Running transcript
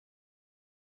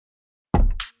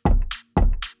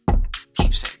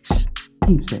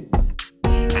Keepsakes.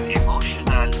 An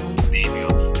emotional debut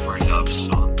for love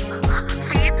song.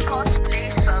 Faith Cosplay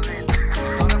Summit.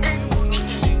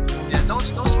 Yeah,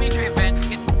 those major events,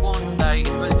 it won't die.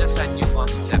 It will just a new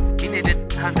concept. He did it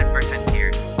 100% here.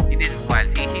 He did it well.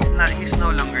 He's no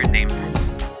longer named.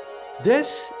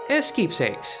 This is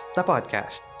Keepsakes, the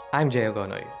podcast. I'm Jeo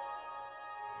Gonoy.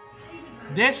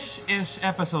 This is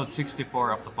episode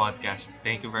 64 of the podcast.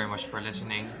 Thank you very much for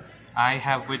listening. I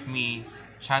have with me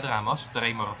Chad Ramos of the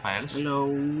Raymore Files.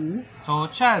 Hello. So,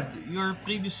 Chad, you're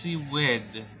previously with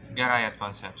Garayat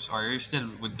Concepts, or you're still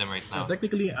with them right now?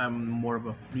 Technically, I'm more of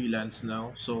a freelance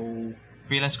now. So,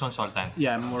 Freelance consultant.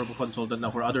 yeah, I'm more of a consultant now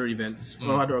for other events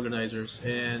or other organizers.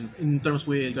 And in terms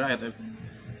with Garayat,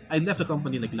 I left the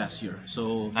company like last year.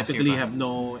 So, Last year technically, pa. have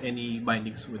no any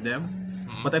bindings with them.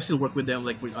 Mhm. But I've still worked with them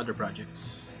like with other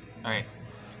projects. Alright.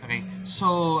 Okay.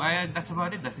 So, that's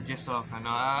about it. That's the gist of,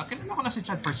 kilala ko na si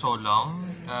Chad for so long.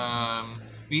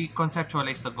 We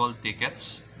conceptualized the gold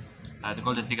tickets. The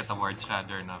Golden Ticket Awards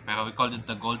rather, no? Pero we called it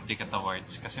the Gold Ticket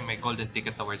Awards kasi may Golden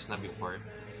Ticket Awards na before.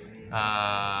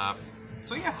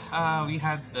 We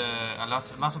had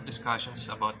lots of discussions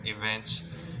about events.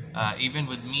 Even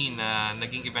with me na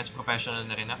naging events professional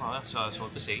na rin ako, so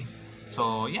to say.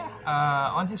 So yeah,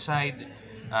 on his side,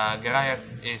 Garayat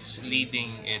is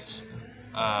leading its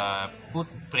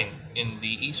footprint in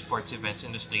the esports events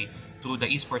industry through the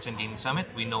Esports and Gaming Summit.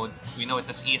 We know it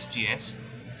as ESGS.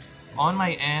 On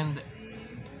my end,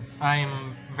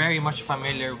 I'm very much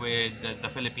familiar with the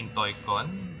Philippine Toy Con.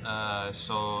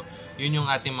 So, yun yung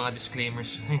ating mga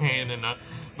disclaimers ngayon, ano?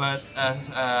 But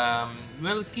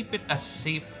we'll keep it as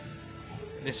safe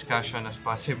discussion as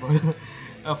possible.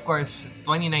 Of course,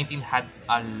 2019 had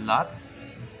a lot.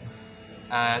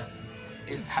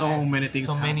 Many things.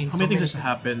 so many has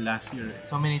happened last year?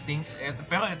 So many things.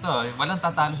 Pero ito, walang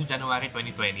tatalo sa January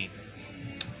 2020.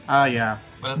 Yeah.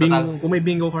 Walang Kung may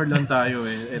bingo card lang tayo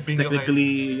it's Bingo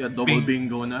technically a double Bing-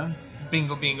 bingo na.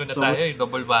 Bingo na So- tayo,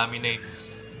 double whammy na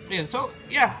Yun, so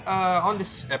yeah, on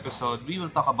this episode, we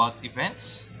will talk about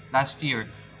events last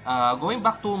year. Going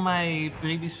back to my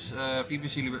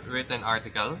previously written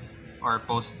article or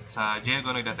post sa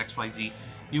jagonoy.xyz,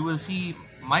 you will see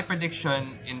my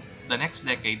prediction in the next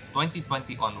decade,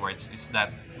 2020 onwards, is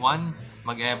that one,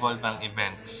 mag-evolve ang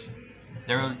events.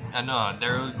 There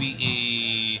will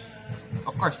be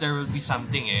of course, there will be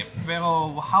something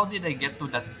Pero how did I get to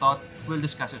that thought? We'll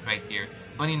discuss it right here.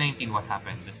 2019, what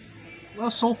happened? Well,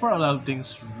 so far a lot of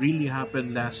things really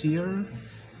happened last year,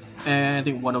 and I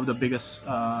think one of the biggest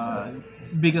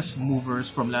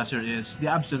movers from last year is the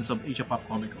absence of Asia Pop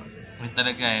Comic Con. Yun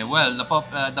talaga Well,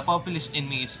 the populist in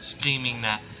me is screaming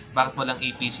na bakit walang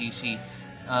APCC?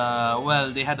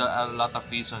 Well, they had a lot of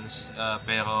reasons,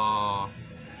 pero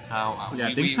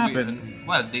Things happen.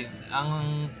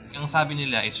 Ang sabi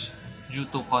nila is due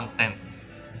to content.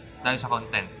 Dahil sa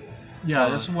content. Yeah,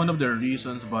 So- that's one of the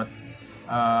reasons. But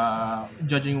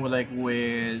judging with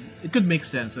it could make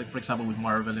sense. Like for example, with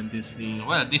Marvel and Disney.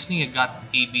 Well, Disney got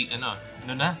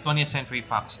 20th Century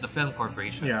Fox, the film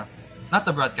corporation. Yeah. Not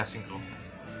the broadcasting crew.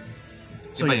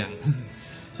 So, Iba yeah.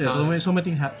 yun. So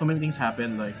many things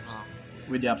happen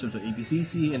with the absence of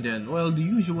APCC, and then the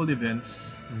usual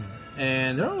events.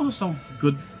 And there are also some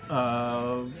good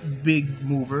big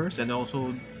movers, and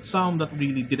also some that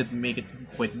really didn't make it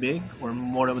quite big, or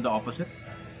more of the opposite.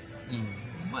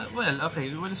 Well,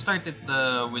 okay. We'll start it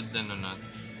with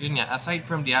yun nga, aside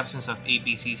from the absence of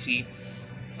APCC,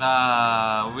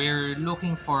 we're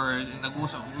looking for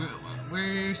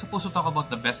we're supposed to talk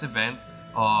about the best event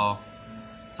of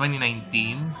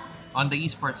 2019. On the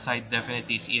esports side,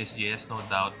 definitely is ESGS, no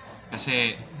doubt.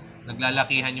 Kasi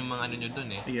naglalakihan yung mga nyo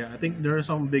dun Yeah, I think there are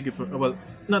some big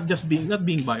not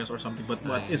being biased or something, but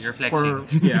it's You're flexing.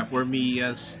 for me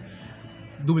as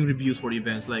doing reviews for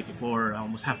events like for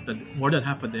almost more than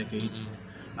half a decade.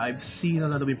 I've seen a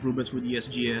lot of improvements with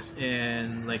ESGS,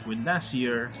 and like with last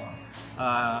year,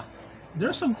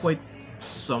 there's some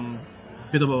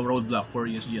bit of a roadblock for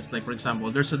ESGS. Like for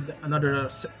example, there's another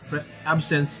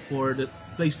absence for the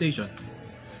PlayStation.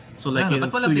 So like in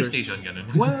ba't wala 2 years. PlayStation ganun?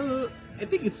 Well, I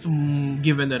think it's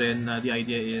given na rin na the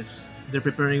idea is they're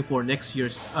preparing for this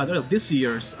year's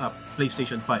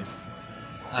PlayStation 5.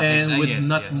 And with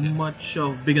not much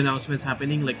of big announcements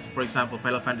happening, like for example,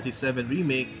 Final Fantasy VII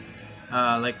Remake,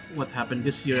 like what happened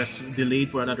this year is delayed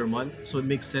for another month. So it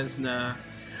makes sense na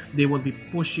they weren't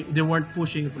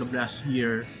pushing from last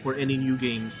year for any new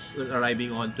games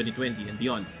arriving on 2020 and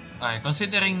beyond. Okay,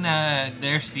 considering na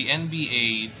there's the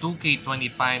NBA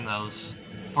 2K20 Finals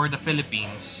for the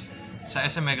Philippines sa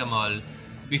SM Mega Mall,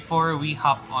 before we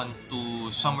hop on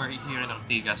to somewhere here in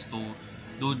Ortigas to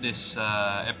do this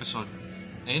episode,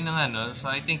 Ayun na nga, no? So,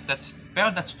 I think that's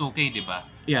 2K, di ba?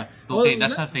 Yeah. 2K,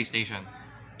 that's not PlayStation.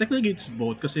 Technically, it's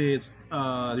both kasi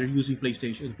they're using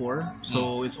PlayStation 4.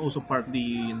 So, it's also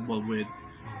partly involved with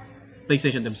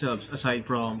PlayStation themselves, aside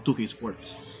from 2K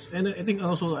Sports. And I think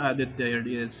also added there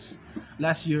is,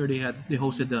 last year they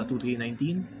hosted the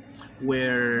 2K19,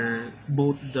 where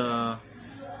both the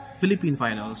Philippine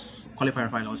finals,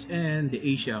 qualifier finals, and the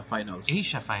Asia finals.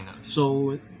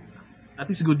 So, at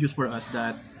least good news for us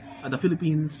that the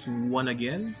Philippines won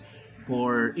again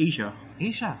for Asia.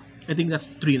 I think that's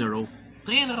 3 in a row.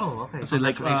 3 in a row, okay. So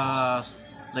like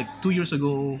 2 years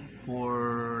ago,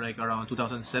 for like around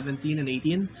 2017 and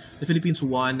 18, the Philippines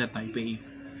won at Taipei.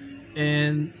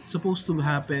 And supposed to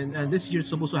happen, and this year it's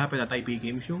supposed to happen at Taipei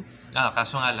Game Show.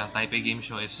 Kaso nga lang, Taipei Game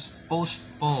Show is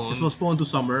postponed. It's postponed to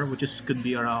summer, which could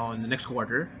be around the next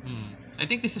quarter. I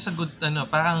think this is a good,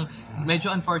 parang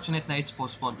medyo unfortunate na it's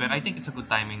postponed, but I think it's a good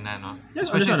timing na, no? Yes,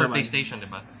 especially for naman. PlayStation, di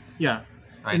ba? Yeah.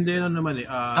 Right. And then naman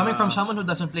coming from someone who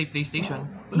doesn't play PlayStation.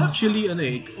 Well, actually,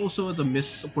 also the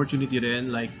missed opportunity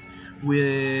rin, like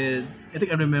with, I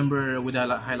think I remember with the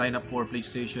high lineup for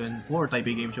PlayStation 4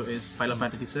 Taipei Game Show is Final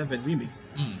Fantasy 7 Remake.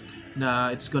 Na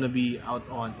it's gonna be out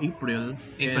on April.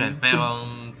 Pero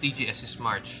TGS is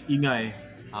March. Ingay.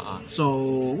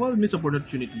 So, well, missed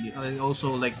opportunity. And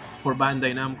also, like, for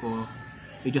Bandai Namco,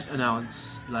 they just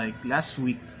announced, like, last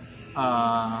week,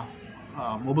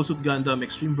 Mobile Suit Gundam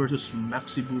Extreme vs.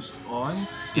 Maxi Boost On,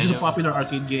 which is a popular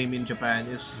arcade game in Japan,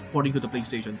 is porting to the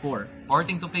PlayStation 4.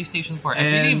 Porting to PlayStation 4. I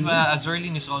believe Azur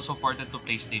Lane is also ported to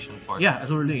PlayStation 4. Yeah,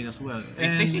 Azur Lane as well.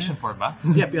 And, PlayStation 4 ba?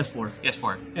 Yeah, PS4.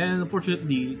 PS4. And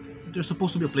unfortunately, there's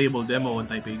supposed to be a playable demo on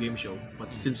Taipei Game Show.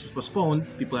 But since it's postponed,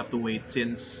 people have to wait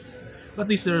since at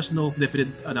least there's no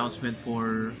definite announcement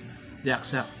for the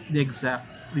exact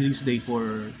release date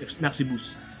for Maxi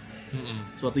Boost.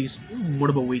 So at least more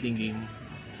of a waiting game.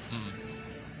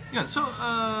 Yeah, so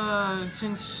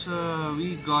since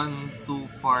we gone too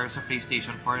far sa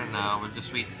PlayStation 4 na, we'll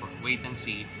just wait and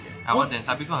see. Ako din,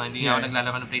 sabi ko hindi ako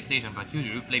naglalaro ng PlayStation, but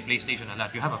you play PlayStation a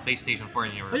lot. You have a PlayStation 4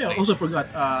 in your place. I also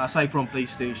forgot, aside from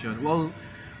PlayStation, well,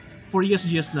 for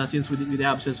ESGS na, since with the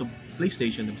absence of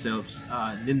PlayStation themselves,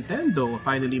 Nintendo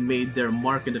finally made their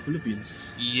mark in the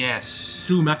Philippines. Yes.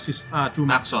 Through Maxoff.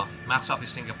 Maxoff is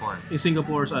Singapore. In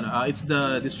Singapore's, it's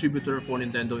the distributor for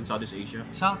Nintendo in Southeast Asia.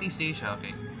 Southeast Asia,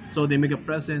 okay. So they made a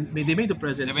presence. They made the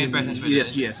presence in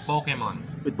ESGS.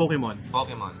 With Pokemon.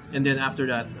 And then after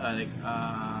that,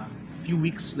 a few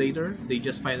weeks later, they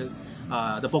just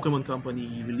the Pokemon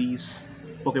company released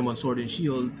Pokemon Sword and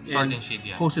Shield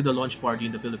hosted the launch party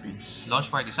in the Philippines.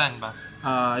 Launch party saan ba?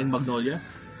 In Magnolia.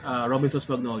 Robinson's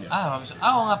Magnolia. Robinson.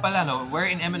 Oo nga pala, no?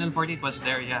 Wherein MNL48 was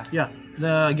there, yeah. Yeah,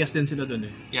 guest din sila dun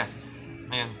eh. Yeah.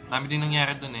 Ayun, dami din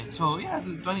nangyari dun eh. So, yeah,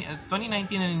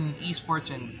 2019 in esports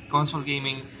and console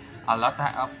gaming, a lot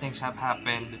of things have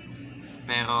happened.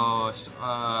 Pero,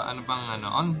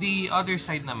 on the other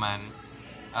side naman,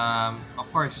 of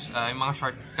course, yung mga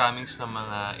shortcomings ng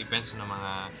mga events ng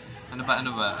mga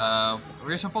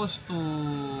we're supposed to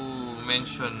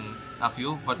mention a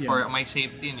few, but for my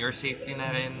safety and your safety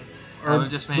na rin, I will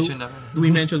just mention na rin. Do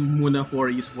we mention muna for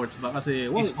esports ba?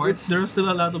 Kasi, well, esports? There's still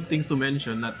a lot of things to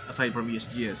mention, not aside from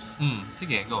ESGS.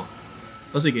 Sige, go.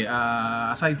 So, sige,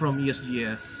 aside from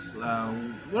ESGS, a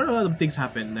lot of things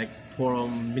happen. Like,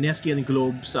 from Mineski and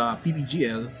Globe's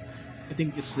PPGL, I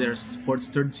think it's their fourth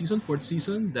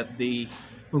season that they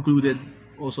concluded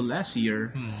also last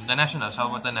year. The Nationals, how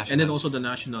about the Nationals? And then also the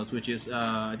Nationals, which is,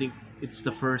 I think it's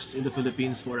the first in the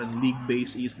Philippines for a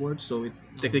league-based esports. So it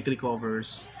technically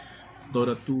covers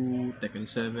Dota 2, Tekken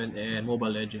 7, and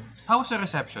Mobile Legends. How was the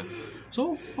reception?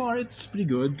 So far, it's pretty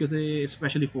good kasi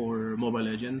especially for Mobile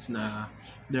Legends na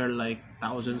there are like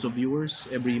thousands of viewers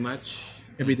every match,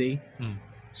 every day.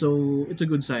 So it's a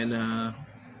good sign na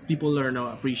people are now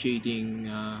appreciating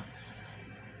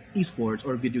esports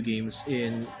or video games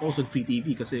in also free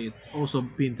TV kasi it's also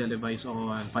been televised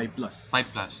on 5+.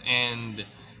 5+, and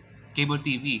cable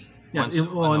TV. Yes,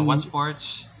 One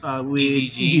Sports,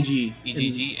 with EGG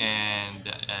and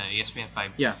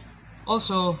ESPN5. Yeah.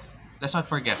 Also, let's not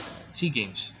forget SEA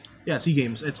Games. Yeah, SEA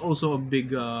Games. It's also a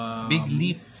big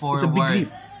leap forward. It's a big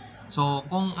leap. So,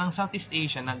 kung ang Southeast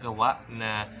Asia nagawa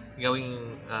na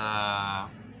gawing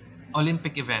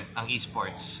Olympic event ang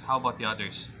esports, how about the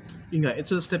others?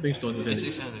 It's a stepping stone. Kaya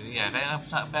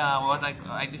what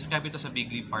I describe it as a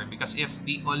big leap forward because if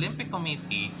the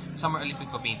Summer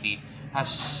Olympic Committee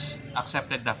has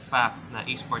accepted the fact na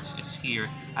esports is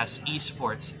here as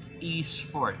esports,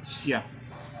 yeah,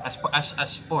 as a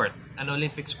sport, an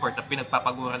Olympic sport na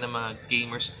pinagpapagura ng mga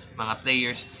gamers, mga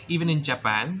players, even in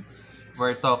Japan,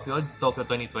 where Tokyo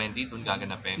 2020, dun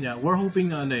gaganapin. Yeah, we're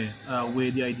hoping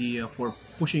with the idea for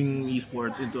pushing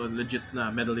esports into a legit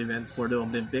na medal event for the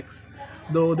Olympics.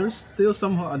 Though there's still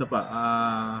some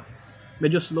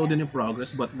medyo slow din yung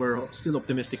progress, but we're still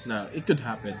optimistic na it could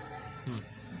happen.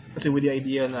 Kasi with the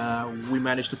idea na we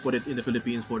managed to put it in the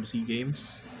Philippines for the SEA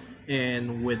Games,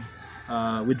 and with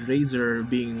Razer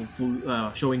being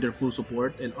showing their full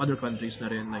support, and other countries na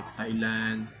rin like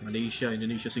Thailand, Malaysia,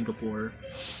 Indonesia, Singapore,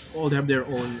 all have their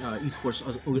own esports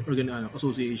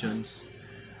associations,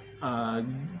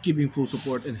 giving full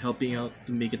support and helping out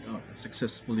to make it a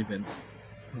successful event.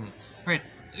 Right.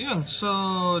 Yun,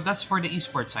 so that's for the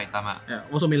esports side, tama? Yeah,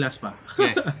 also may last pa.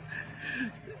 Okay.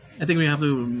 I think we have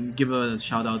to give a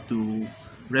shout out to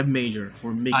Rev Major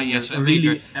for making yes, a Rev really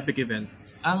Major. epic event.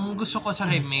 Ang gusto ko sa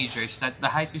Rev Major is that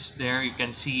the hype is there. You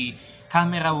can see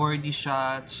camera-worthy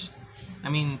shots. I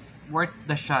mean, worth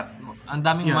the shot. Ang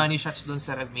daming money shots doon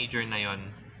sa Rev Major na yon.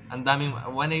 Ang daming,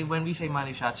 when we say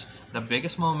money shots, the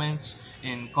biggest moments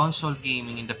in console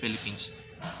gaming in the Philippines,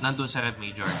 nandun sa Rev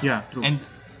Major. Yeah, true. And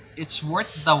it's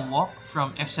worth the walk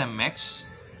from SMX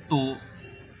to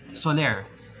Soler.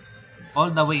 All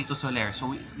the way to Soler.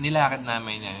 So, nilakad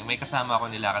namin yan. May kasama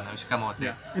ako nilakad namin si Kamote.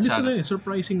 Yeah. And it's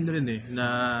surprising na rin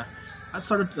na at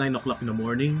start at 9 o'clock in the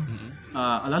morning,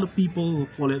 a lot of people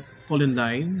fall in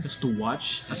line just to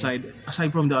watch, aside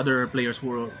from the other players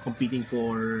who are competing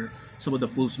for some of the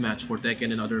pools match for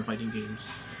Tekken and other fighting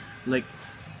games. Like,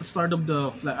 at start of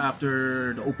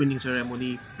after the opening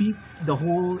ceremony, the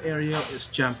whole area is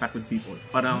jam-packed with people.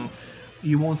 Parang,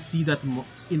 you won't see that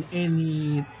even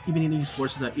in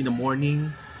esports na in the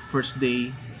morning, first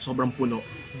day, sobrang puno.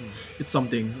 It's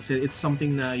something. It's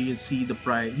something na you see the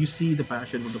pride, you see the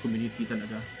passion of the community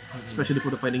talaga, especially for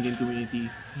the fighting game community.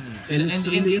 And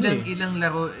ilang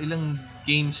laro, ilang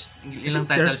games, ilang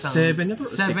titles there's 7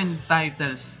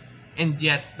 titles, and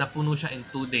yet napuno siya in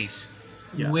 2 days.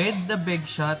 Yeah. With the big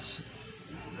shots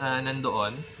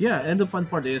nandoon. Yeah, and the fun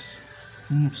part is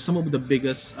some of the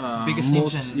biggest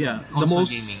most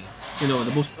gaming.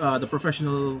 The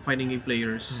professional fighting game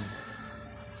players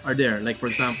are there. Like for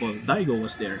example, Daigo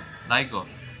was there. Daigo.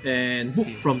 And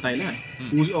Book from Thailand,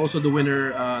 who's also the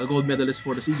winner, gold medalist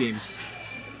for the SEA Games.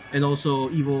 And also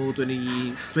Evo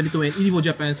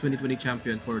Japan's 2020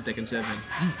 champion for Tekken 7.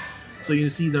 So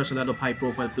you see there's a lot of high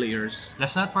profile players.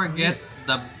 Let's not forget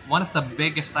one of the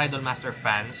biggest Idol Master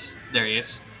fans there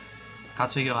is,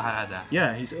 Katsuhiro Harada.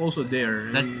 Yeah, he's also there.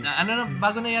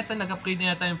 Bago na yata, nag-upgrade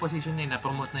na yata yung position niya,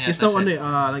 na-promote na yata he's now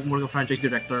like more of a franchise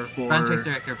director for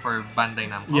Bandai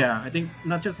Namco. Yeah, I think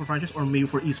not just for franchise or maybe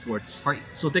for esports.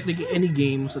 So technically, any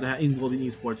games that are involved in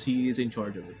esports, he is in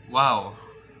charge of it. Wow.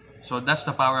 So that's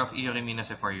the power of Iori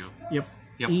Minase for you. Yep.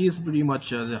 He is pretty much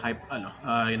the hype,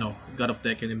 god of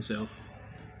Tekken himself.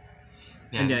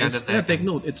 Yeah, and take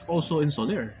note, it's also in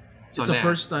Soler. It's the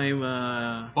first time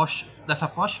that's a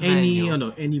posh venue.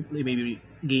 venue. Any maybe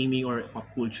gaming or pop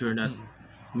culture that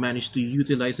managed to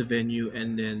utilize the venue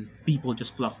and then people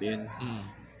just flocked in.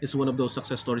 It's one of those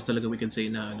success stories talaga we can say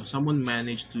na someone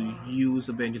managed to use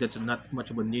a venue that's not much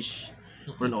of a niche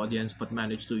for an audience but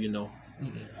managed to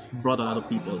brought a lot of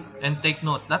people. And take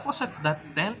note, that was at that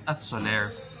tent at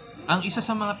Soler. Ang isa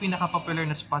sa mga pinaka-popular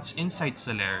na spots inside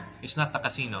Soler is not the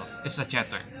casino, it's the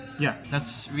Jetter. Yeah.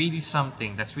 That's really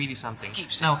something.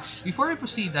 Now, before we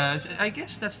proceed, I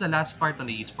guess that's the last part on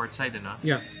the esports side, no?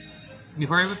 Yeah.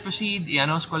 Before we proceed,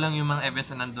 i-announce ko lang yung mga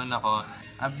events na nandun ako.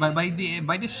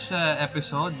 By this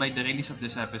episode, by the release of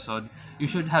this episode, you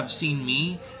should have seen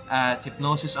me at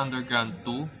Hypnosis Underground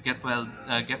 2, Get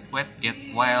Wet, Get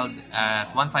Wild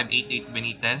at 1588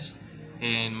 Benitez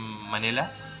in Manila.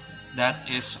 That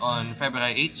is on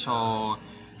February 8. So,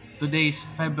 today's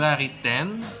February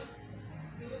 10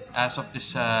 as of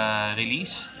this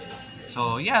release.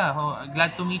 So, yeah,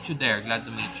 glad to meet you there.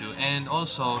 And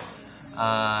also,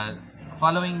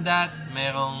 following that,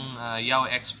 merong Yao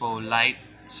Expo Light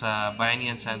sa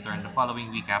Bayanihan Center and the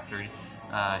following week after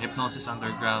Hypnosis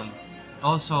Underground.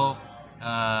 Also,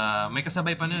 may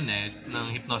kasabay pa nun ng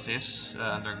Hypnosis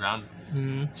Underground,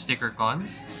 Sticker Con.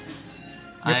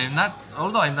 Yep.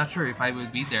 I'm not sure if I will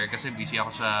be there kasi busy ako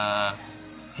sa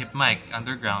Hypmic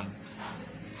Underground.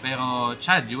 Pero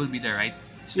Chad, you will be there, right?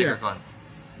 Sticker Con.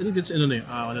 I think it's on the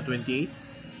 28th?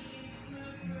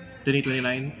 2029,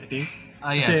 I think.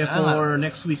 Yes. Kasi for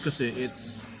next week kasi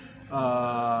it's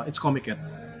Comiket.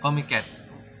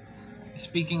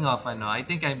 Speaking of I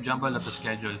think I've jumbled up the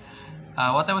schedule.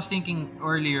 What I was thinking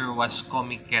earlier was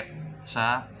Comiket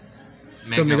sa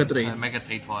Mega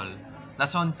Trade Hall.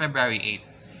 That's on February 8th.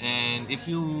 And if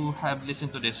you have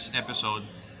listened to this episode,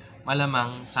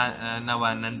 malamang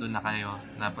nawa nandun na kayo,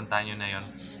 napuntahan nyo na yon.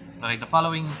 Okay, the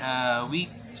following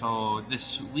week, so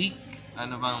this week,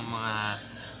 ano bang mga,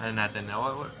 ano natin,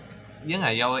 yun nga,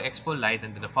 Yaoi Expo Light,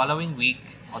 and then the following week,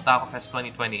 Otaku Fest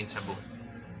 2020 in Cebu.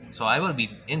 So I will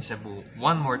be in Cebu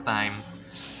one more time,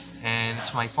 and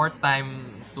it's my 4th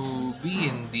time to be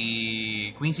in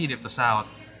the Queen City of the South.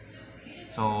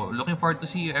 So looking forward to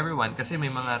see you everyone kasi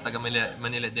may mga taga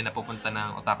Manila din na pupunta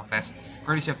ng Otaku Fest.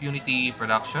 Courtesy of Unity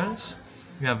Productions.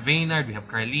 We have Vaynard, we have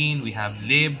Carlene, we have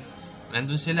Lib.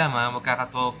 Nandun sila, mga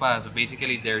magkakatropa. So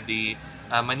basically, they're the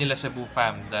Manila Cebu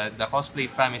fam. The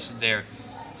cosplay fam is there.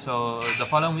 So the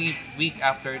following week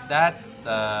after that,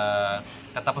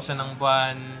 katapusan ng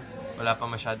buwan, wala pa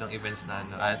masyadong events na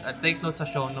ano. At take note sa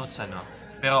show notes ano.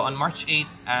 Pero on March 8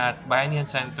 at Bayanihan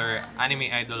Center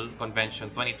Anime Idol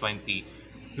Convention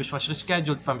 2020, which was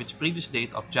rescheduled from its previous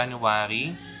date of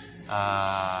January 18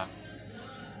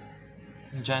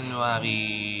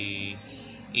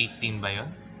 ba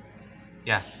yun?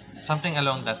 Yeah, something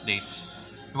along that dates.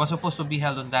 It was supposed to be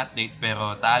held on that date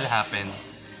pero Taal happened.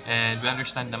 And we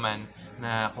understand naman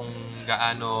na kung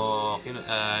gaano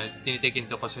tinitake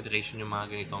into consideration yung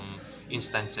mga ganitong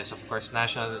instances. Of course,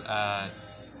 national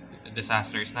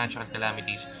disasters, natural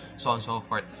calamities, so on and so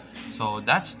forth. So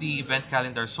that's the event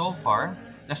calendar so far.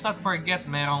 Let's not forget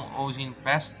merong Ozin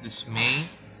Fest this May.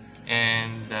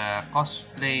 And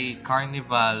Cosplay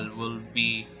Carnival will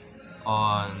be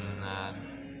on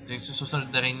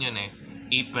susunod na rin yun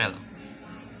April.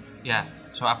 Yeah.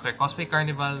 So after Cosplay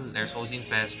Carnival, there's Ozin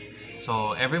Fest.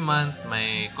 So every month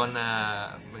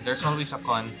there's always a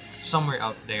con somewhere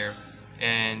out there.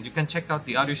 And you can check out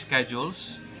the other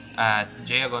schedules at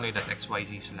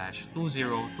jayagonoy.xyz/2020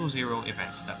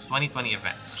 events. That's 2020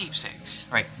 events.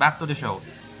 Keepsakes. Right, back to the show.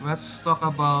 Let's talk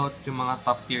about yung mga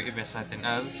top tier events natin.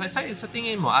 Sa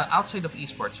tingin mo, outside of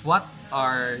esports, what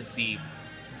are the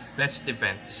best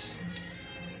events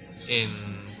in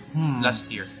last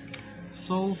year?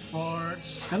 So far,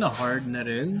 it's kind of hard na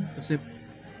rin kasi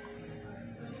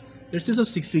there's still some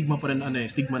Six Sigma pa rin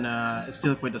stigma na it's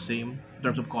still quite the same in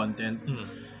terms of content.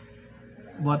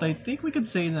 But I think we could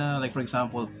say na, like for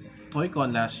example,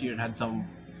 ToyCon last year had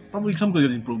probably some good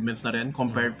improvements na rin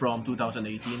compared from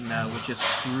 2018 na, which is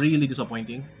really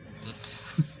disappointing.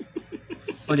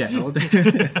 Well, yeah.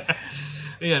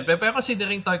 Ayan, pero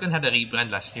considering ToyCon had a rebrand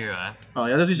last year, Oh,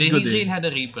 yeah, that is good. They had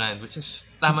a rebrand, which is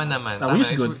tama naman.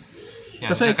 Which is good. Yeah,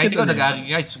 kahit ikaw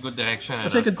nag-agree, it's a good direction.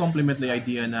 Kasi I could complement the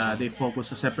idea na they focus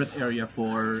a separate area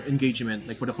for engagement,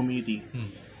 like for the community.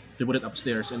 They put it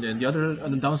upstairs, and then the other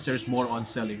downstairs more on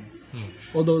selling.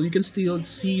 Although you can still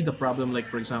see the problem, like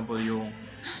for example,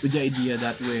 with the idea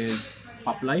that with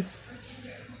Pop Life,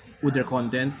 with their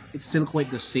content, it's still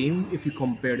quite the same if you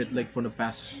compared it like from the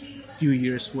past few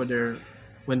years when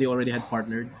they already had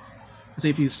partnered.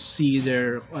 Kasi if you see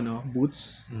their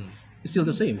booths, it's still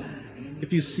the same.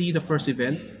 If you see the first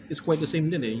event, it's quite the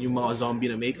same din Yung mga zombie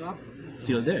na makeup,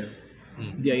 still there.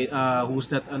 Who's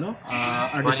that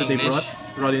artist that they brought?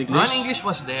 Ron English. Ron English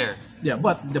was there. Yeah,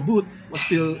 but the booth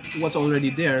was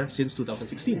already there since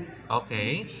 2016.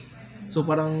 Okay. So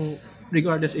parang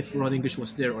regardless if Ron English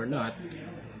was there or not,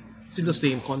 still the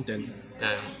same content.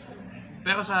 Yeah.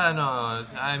 Pero sa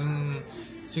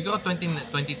siguro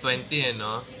 2020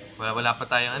 wala pa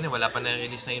tayong wala pa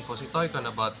na-release na info si ToyCon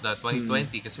about the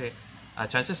 2020 kasi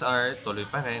chances are tuloy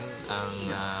pa rin ang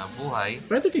buhay.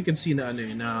 Pero I think you can see na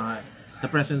the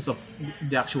presence of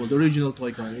the original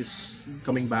ToyCon is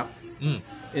coming back.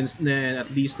 And then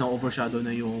at least now overshadow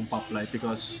na yung Pop Life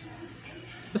because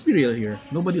let's be real here.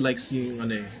 Nobody likes seeing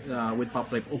with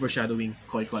Pop Life overshadowing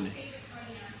ToyCon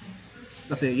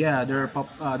Kasi yeah, there are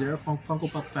Funko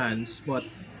Pop fans but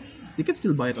they can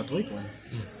still buy it at ToyCon.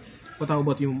 But how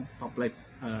about yung Pop Life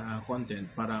content?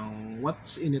 Parang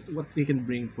what's in it, what they can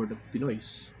bring for the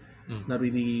Pinoys na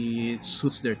really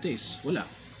suits their taste? Wala.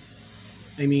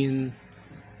 I mean,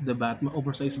 the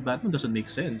oversized Batman doesn't make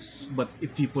sense. But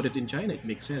if you put it in China, it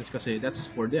makes sense kasi that's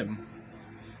for them.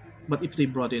 But if they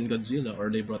brought in Godzilla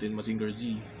or they brought in Mazinger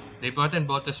Z, they brought in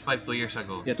Voltes 5 2 years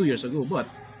ago. Yeah, 2 years ago. But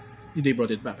they brought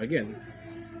it back again.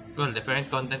 Well, different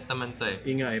content naman to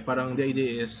Parang the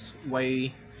idea is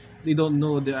why they don't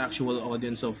know the actual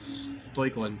audience of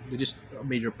ToyCon, which is a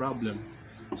major problem.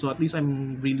 So at least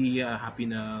I'm really happy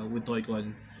na with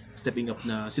ToyCon stepping up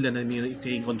na sila na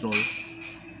taking control,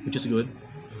 which is good.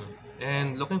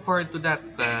 And looking forward to that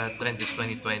trend is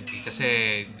 2020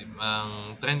 kasi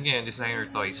ang trend ngayon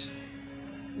designer toys.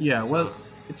 Yeah, well,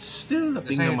 it's still a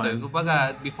thing naman.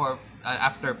 Kumbaga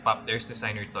after Pop there's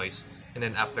designer toys and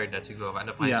then after that siguro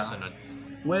ano pa yung susunod?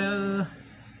 Well,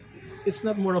 it's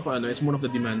not more of it's more of the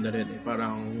demand na rin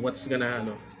Parang what's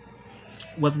gonna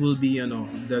what will be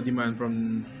the demand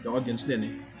from the audience then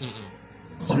eh. Mm-mm.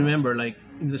 So remember, like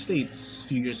in the States,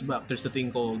 few years back, there's a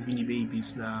thing called Beanie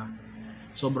Babies na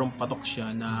sobrang patok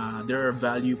siya na there are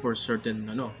value for certain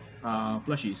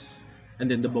plushies. And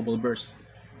then the bubble burst.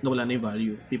 Nawala na yung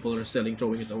value. People are selling,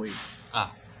 throwing it away.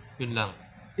 Yun lang.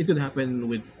 It could happen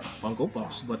with Funko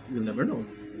Pops, but you'll never know.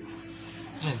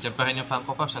 Diyan pa rin yung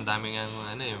Funko Pops. Ang daming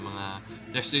yung mga...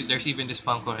 There's even this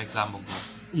Funko reklamo group.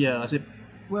 Yeah, kasi,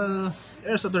 well,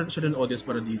 there's a certain audience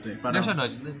para dito eh. Parang,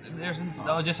 The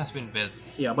audience has been built.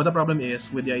 yeah, but the problem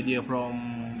is, with the idea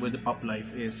with the Pop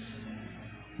Life is,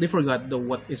 they forgot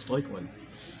what is Toy-Con.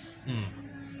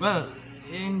 Well,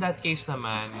 in that case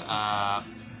naman,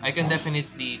 I can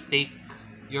definitely take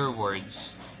your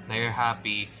words na you're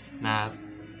happy na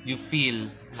you feel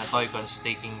na Toy-Con's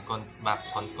taking back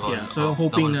control. Yeah, so of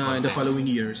hoping the whole na in the content. following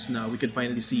years na we can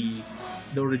finally see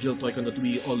the original Toy-Con that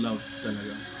we all love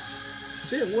talaga.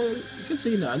 Kasi, well, you can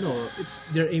say na it's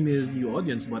their aim is new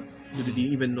audience, but do they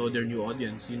even know their new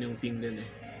audience? Yun yung thing din eh.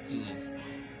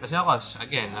 Kasi ako,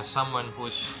 again, as someone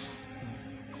who's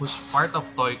part of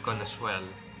Toy-Con as well,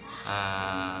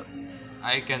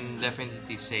 I can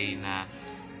definitely say na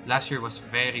last year was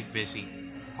very busy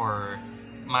for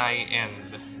my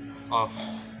end of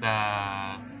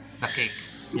the cake.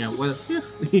 Yeah, well, yeah,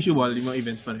 usual, yung mga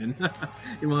events pa rin.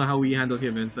 Yung mga how we handle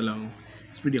events na lang,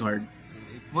 it's pretty hard.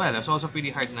 Well, it's also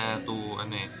pretty hard na to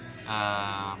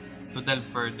delve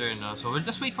further, no? So we'll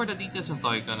just wait for the details ng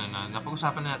Toy-Con,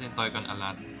 napag-usapan na natin Toy-Con a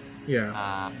lot. Yeah.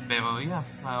 Pero yeah,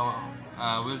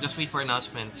 we'll just wait for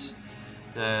announcements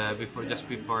before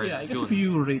Yeah, I guess June. if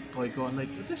you rate Toy-Con,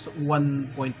 like, it is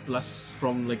 1 point plus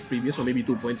from like previous, or maybe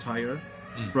 2 points higher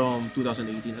from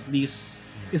 2018. At least,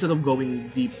 instead of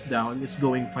going deep down, it's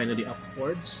going finally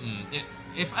upwards.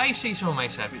 If I say so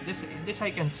myself, this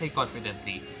I can say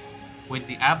confidently. With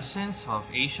the absence of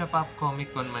Asia Pop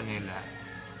Comic Con Manila,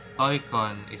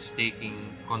 Toy-Con is taking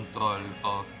control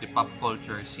of the pop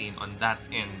culture scene on that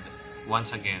end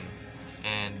once again.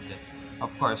 And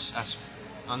of course, as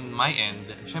on my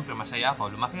end, syempre masaya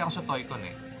ako. Lumaki ako sa Toy-Con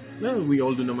eh. Well, we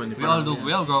all do naman. We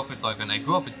all grow up with Toy-Con. I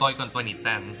grew up with Toy-Con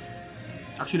 2010.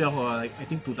 Actually ako, like, I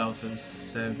think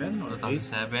 2007 or 8.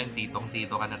 2007,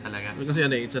 titong-tito ka na talaga. Kasi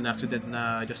it's an accident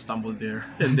na I just stumbled there.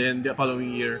 And then the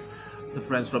following year, the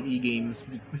friends from E-Games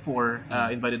before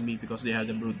invited me because they had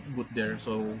a booth there.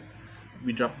 So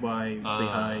we dropped by, say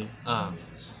hi.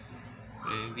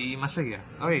 Hindi masaya.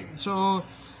 Okay, so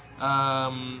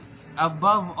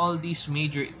above all these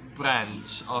major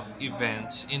brands of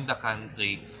events in the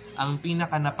country, ang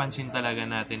pinaka napansin talaga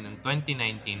natin in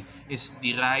 2019 is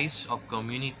the rise of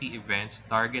community events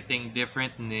targeting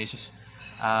different niches.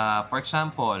 For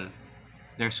example,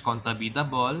 there's Contabida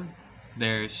Ball,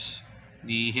 there's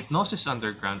the Hypnosis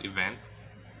Underground event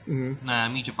na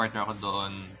media partner ako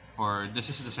doon for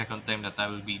this is the second time that I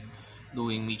will be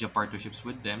doing media partnerships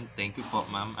with them. Thank you po,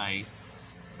 Ma'am Ai.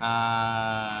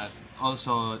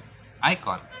 Also,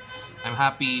 Icon. I'm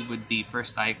happy with the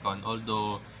first Icon,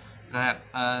 although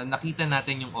nakita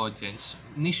natin yung audience,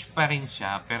 niche pa rin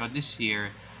siya, pero this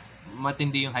year,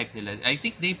 matindi yung hype nila. I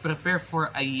think they prepare for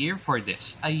a year for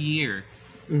this. A year.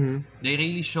 They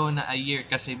really show na a year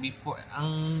kasi before,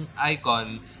 ang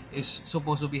Icon is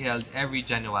supposed to be held every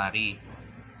January.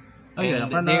 And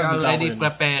they are already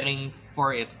preparing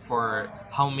for it for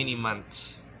how many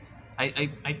months?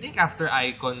 I think after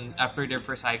their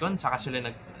first Icon, saka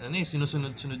sila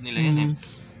sinusunod-sunod nila yun eh.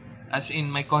 As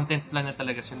in, my content plan na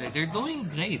talaga sila. They're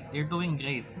doing great. I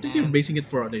think they're basing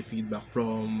it for the feedback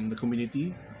from the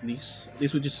community. This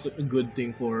was just a good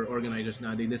thing for organizers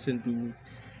na. They listen to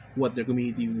what their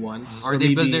community wants. Or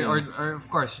they build their, or of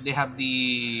course, they have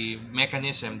the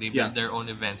mechanism. They build their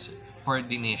own events for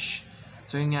the niche.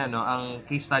 So yun nga, ang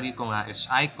case study ko nga is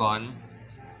Icon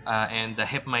and the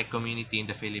Hip Mic community in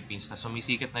the Philippines na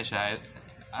sumisikat na siya.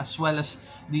 As well as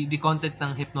the content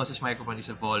ng Hypnosis Microphone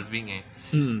is evolving eh.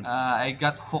 I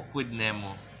got hooked with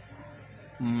Nemo.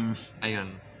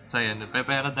 Ayun. So ayun.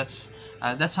 Pero that's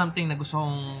something na gusto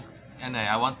kong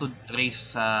I want to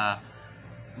raise sa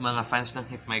mga fans ng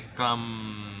Hip Mic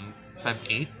come Feb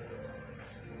 8.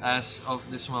 As of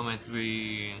this moment,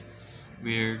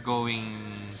 we're going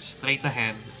straight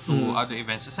ahead to other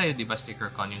events. Sa'yo, di ba,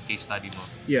 StickerCon, yung case study mo?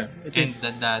 Yeah. And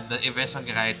the events ng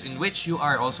Garayat, in which you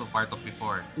are also part of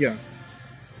before. Yeah.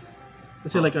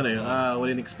 Kasi like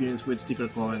wala experience with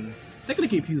StickerCon.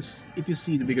 Technically, if you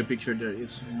see the bigger picture there,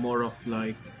 it's more of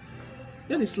like,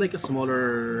 it's like a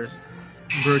smaller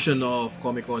version of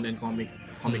Comic-Con and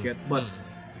Comic-Con. But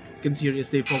you can see here is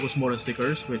they focus more on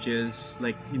stickers, which is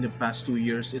like in the past 2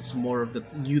 years, it's more of the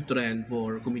new trend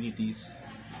for communities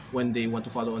when they want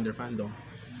to follow on their fandom.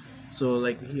 So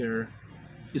like here,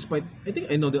 despite I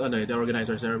think I know the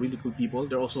organizers are really cool people.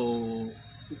 They're also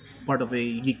part of a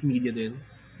geek media then,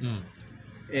 Mm.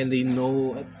 and they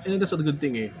know, and that's a good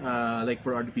thing like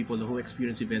for other people who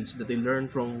experience events, that they learn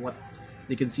from what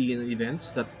they can see in events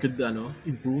that could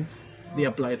improve. They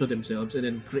apply it to themselves and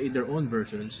then create their own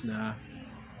versions na,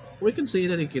 or you can say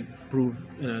that they can prove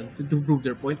to prove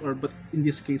their point, or but in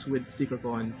this case with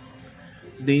StickerCon,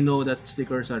 they know that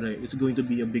stickers are it's going to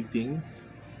be a big thing,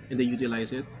 and they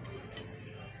utilize it,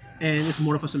 and it's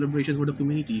more of a celebration for the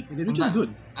community, which is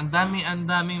good. Ang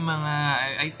daming mga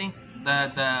I think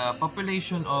the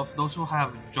population of those who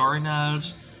have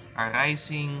journals are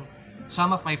rising.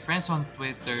 Some of my friends on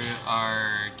Twitter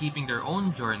are keeping their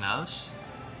own journals,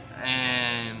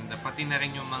 and pati na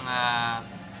rin yung mga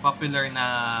popular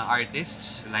na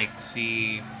artists like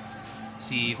si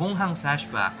Honghang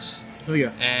Flashbacks Oh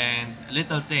yeah. and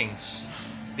Little Things.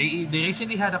 They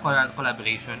recently had a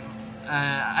collaboration.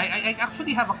 I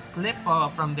actually have a clip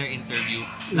from their interview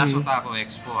last Otaku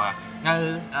Expo.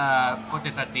 I'll put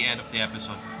it at the end of the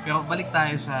episode. Pero balik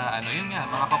tayo sa yun nga,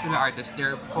 mga popular artists,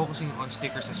 they're focusing on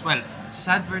stickers as well.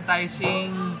 Sa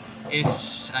advertising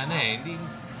is hindi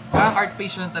parang art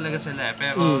page lang talaga sila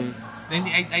pero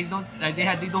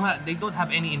they don't have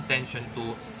any intention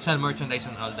to sell merchandise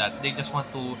and all that. They just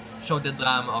want to show the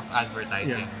drama of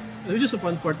advertising. Yeah. It's just a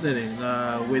fun part din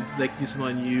with like this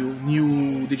mga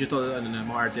new digital mga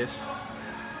artists.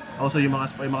 Also yung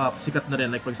mga sikat na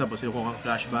rin, like for example sila Honghang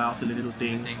Flashback, sila Little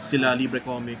Things, sila Libre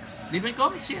Comics. Libre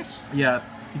Comics, yes. Yeah,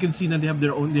 you can see that they have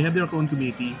their own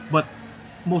community, but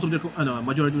most of their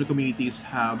majority of the communities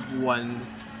have one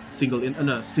single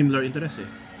similar interest.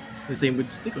 The same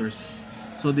with stickers.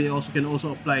 So they can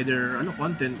also apply their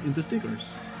content into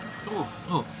stickers.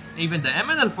 True. Even the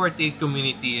MNL48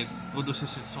 community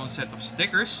produces its own set of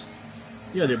stickers.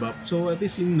 Yeah, diba? So at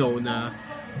least you know na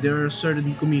there are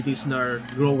certain communities that are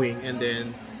growing, and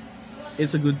then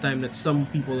it's a good time that some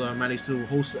people manage to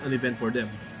host an event for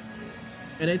them.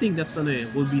 And I think that's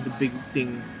will be the big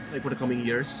thing like for the coming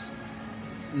years.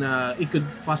 Na it could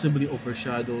possibly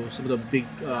overshadow some of the big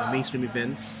mainstream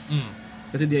events.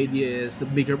 Kasi the idea is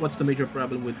what's the major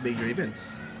problem with major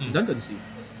events? Redundancy.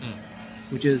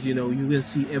 Which is you can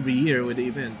see every year with the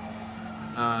events,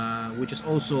 which is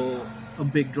also a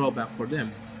big drawback for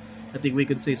them. I think we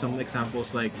could say some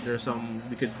examples like there's some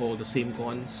we could call the same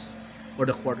cons or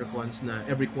the quarter cons. Na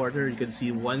every quarter you can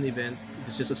see one event.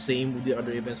 It's just the same with the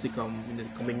other events they come in the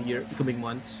coming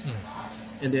months,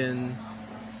 and then.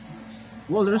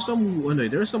 Well, there are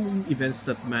some events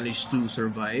that manage to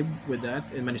survive with that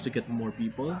and manage to get more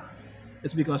people.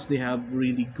 It's because they have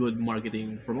really good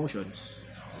marketing promotions.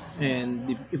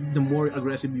 And if the more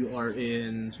aggressive you are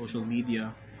in social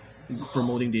media in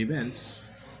promoting the events,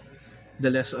 the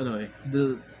less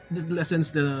the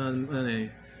lessens the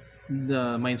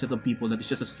mindset of people that it's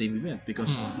just the same event,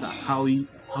 because how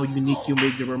unique you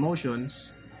make the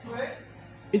promotions,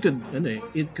 it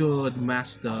could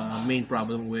mask the main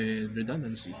problem with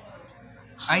redundancy.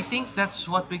 I think that's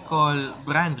what we call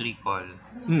brand recall.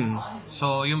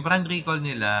 So yung brand recall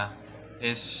nila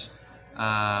is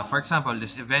for example,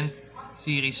 this event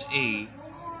series A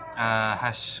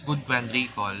has good brand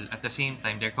recall. At the same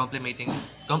time, they're complementing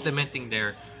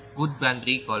their good brand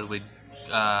recall with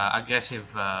aggressive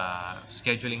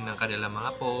scheduling ng kanilang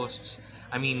mga posts.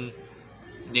 I mean,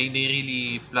 they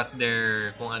really plot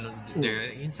their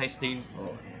insights.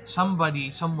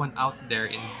 Someone out there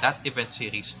in that event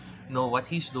series know what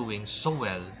he's doing so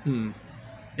well.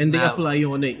 And they apply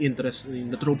yung interest in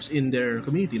the tropes in their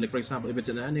community. Like for example, if it's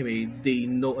an anime, they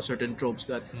know a certain tropes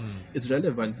that is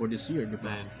relevant for this year.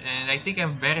 And I think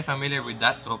I'm very familiar with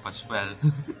that trope as well.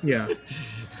 Yeah.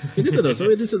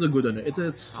 So this is a good one.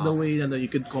 It's the way that you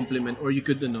could complement, or you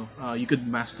could you could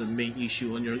master the main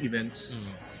issue on your events.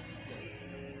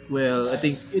 Well, I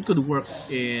think it could work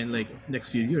in like next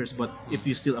few years, but if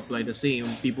you still apply the same,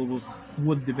 people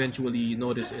would eventually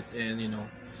notice it, and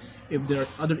if there are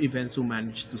other events who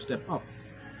manage to step up,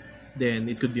 then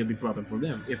it could be a big problem for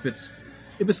them. If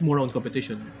it's more on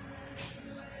competition,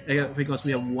 because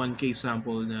we have one case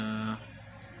sample na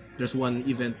there's one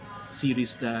event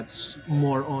series that's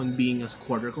more on being a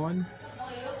QuarterCon,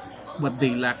 but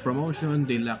they lack promotion,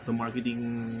 they lack the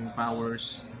marketing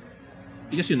powers.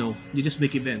 Because they just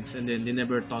make events and then they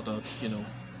never thought of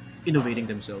innovating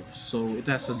themselves. So it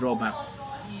has a drawback.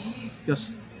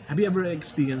 Because have you ever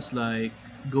experienced like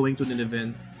going to an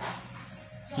event,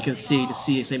 you can see the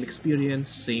same experience,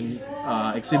 same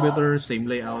exhibitor, same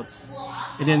layout,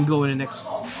 and then go in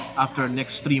after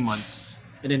next 3 months,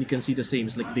 and then you can see the same.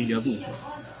 It's like deja vu.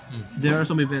 There are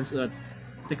some events that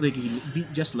technically be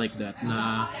just like that.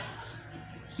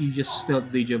 you just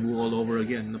felt deja vu all over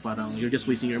again. Na parang you're just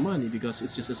wasting your money because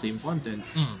it's just the same content,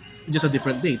 just a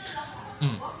different date.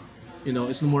 You know,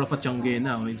 it's more of a Changge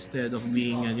now instead of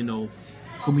being a, you know,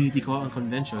 community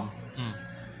convention.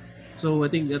 So I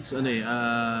think that's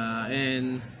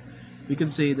and we can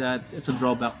say that it's a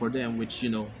drawback for them, which, you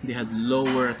know, they had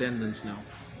lower attendance now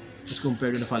as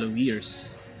compared to the following years.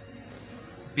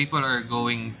 People are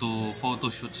going to photo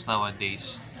shoots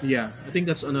nowadays. Yeah, I think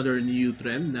that's another new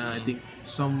trend. I think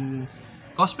some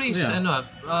cosplay is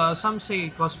some say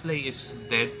cosplay is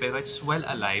dead, pero it's well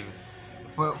alive.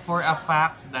 For a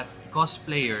fact that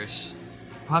cosplayers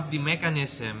have the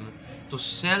mechanism to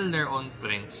sell their own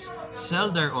prints,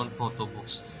 sell their own photo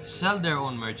books, sell their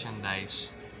own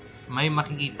merchandise. May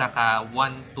makikita ka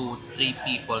 1, 2, 3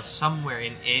 people somewhere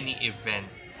in any event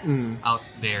out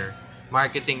there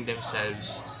marketing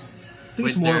themselves. I think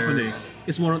it's more of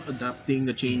it's more on adapting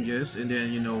the changes and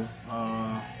then, you know,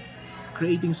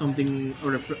 creating something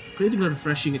or creating a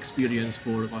refreshing experience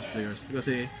for cosplayers. Because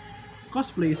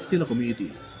cosplay is still a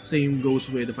community. Same goes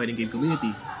with the fighting game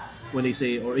community. When they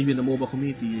say, or even the MOBA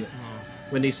community,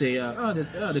 when they say,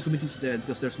 the community is dead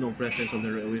because there's no presence on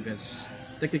the events.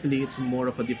 Technically, it's more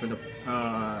of a different,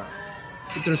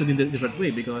 it turns out in a different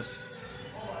way because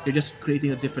you're just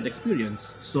creating a different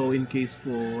experience. So in case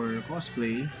for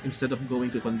cosplay, instead of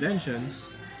going to conventions,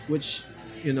 which,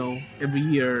 you know, every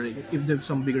year, if there's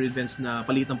some bigger events na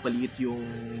palit yung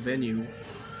venue,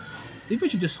 they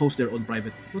should just host their own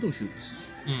private photo shoots.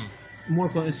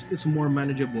 It's more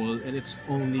manageable and it's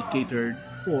only catered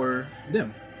for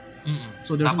them.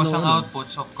 So there's Tapos no ang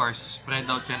outputs, of course, spread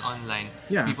out yan online.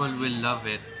 Yeah. People will love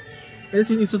it. And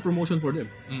it's an instant promotion for them.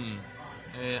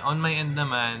 On my end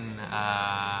naman,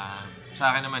 sa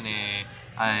akin naman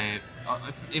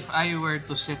if I were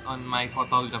to sit on my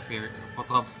photographer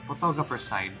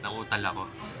side, nautal ako.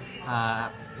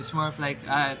 It's more of like,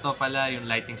 ito pala yung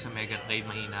lighting sa Mega Trade,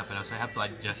 mahina pala. So I have to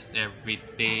adjust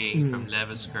everything from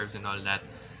levels, curves, and all that.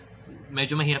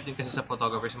 Medyo mahirap din kasi sa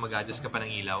photographers mag-adjust ka pa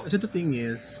ng ilaw. So the thing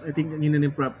is, I think yun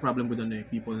yung problem with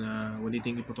people na when they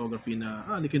think in photography na,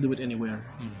 they can do it anywhere.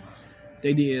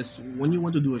 The idea is, when you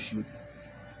want to do a shoot,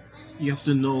 you have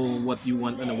to know what you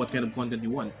want and what kind of content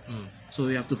you want. So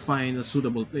you have to find a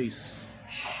suitable place.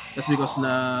 That's because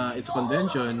na it's a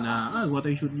convention na what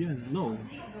I shoot yan. No.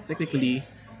 Technically,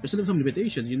 there's still some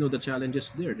limitations. You know the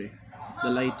challenges there.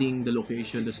 The lighting, the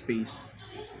location, the space.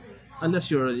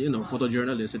 Unless you're, you know,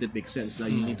 photojournalist, and it makes sense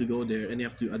that you need to go there and you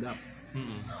have to adapt.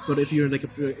 But if you're like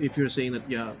if you're saying that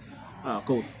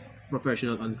quote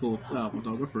professional unquote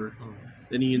photographer,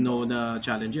 then you know the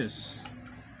challenges.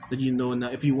 Then you know na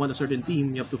if you want a certain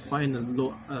team, you have to find a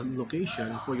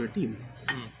location for your team.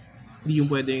 Hindi yung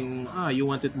pwedeng you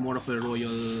want it more of a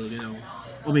royal, you know,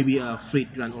 or maybe a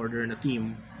freight grand order in a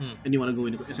team, and you want to go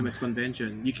into SMX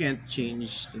convention. You can't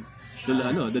change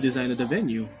the design of the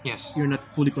venue. Yes. You're not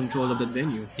fully control of that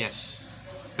venue. Yes.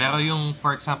 Pero yung,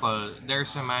 for example,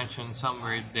 there's a mansion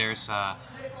somewhere, there's sa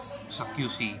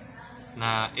QC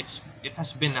na it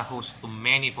has been a host to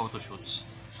many photo shoots.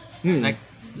 Like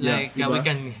we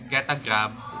can get a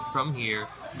grab from here,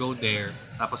 go there,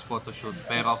 tapos photo shoot.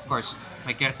 Pero of course,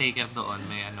 may caretaker doon,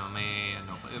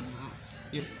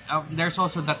 there's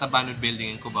also that abandoned building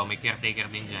in Cubao, may caretaker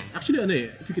din dyan. Actually,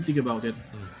 if you can think about it,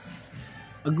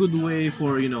 a good way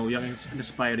for, you know, young and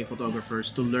aspiring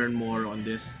photographers to learn more on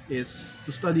this is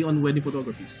to study on wedding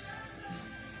photographies.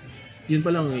 Yun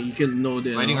pa lang, you can know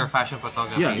the wedding or fashion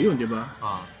photography. Yeah, yun, di ba?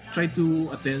 Try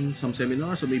to attend some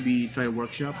seminars or maybe try a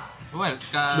workshop. Well,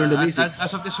 learn the basics.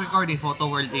 As of this recording, Photo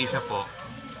World Asia po.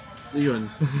 Yun.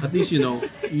 At least, you know,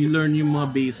 you learn yung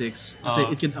mga basics kasi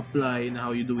it can apply na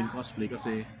how you do in cosplay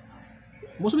kasi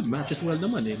most of it matches well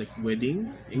naman like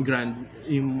wedding, yung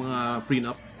mga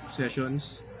prenup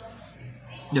sessions.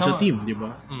 There's a team, di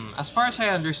ba? As far as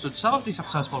I understood, some of the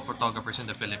successful photographers in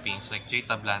the Philippines, like Jay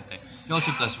Tablante, he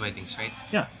also does weddings, right?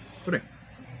 Yeah, correct.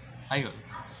 Ayun.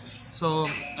 So,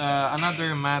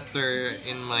 another matter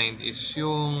in mind is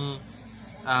yung,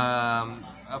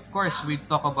 of course, we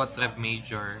talk about Rev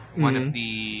Major, one of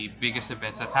the biggest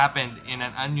events that happened in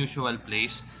an unusual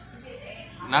place.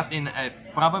 Not in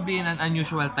probably in an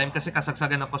unusual time kasi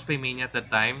kasagsagan ng Cosplay Mania at that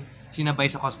time, sinabay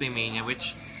sa Cosplay Mania,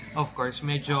 which of course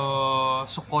medyo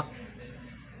sukot.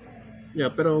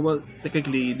 Yeah, pero well,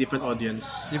 technically different audience.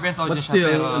 But still,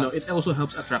 pero, you know, it also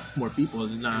helps attract more people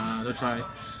na to try.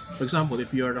 For example,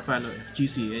 if you're a fan of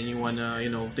FGC and you wanna, you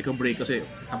know, take a break kasi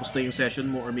tapos na yung session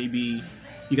mo or maybe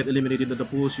you get eliminated at the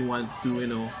pools, you want to, you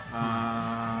know,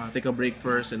 take a break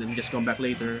first and then just come back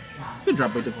later, you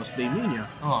drop by to Cosplay Mania.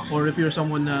 Or if you're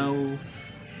someone now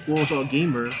who also a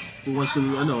gamer who wants to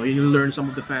you learn some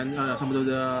of the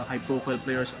high profile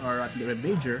players are at the Red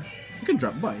Major, you can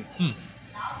drop by.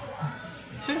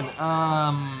 So yun,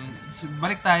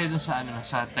 balik tayo dun sa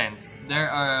sa tent.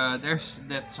 There's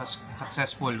that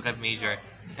successful Red Major,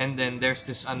 and then there's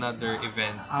this another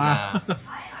event na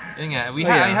yun nga,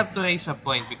 I have to raise a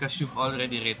point because you've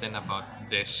already written about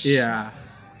this. Yeah.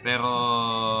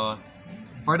 Pero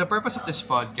for the purpose of this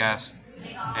podcast,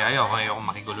 ayoko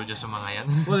makigulo dyan sa mga yan.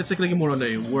 Well, it's like more on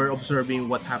we're observing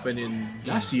what happened in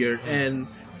last year and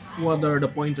what are the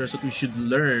pointers that we should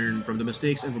learn from the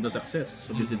mistakes and from the success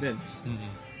of these events.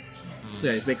 So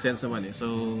yeah, it makes sense naman eh. So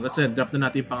let's say, drop na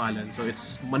natin yung pangalan. So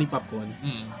it's Money Popcorn.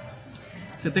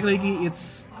 So technically,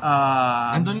 it's...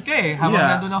 Nandun ka eh. Habang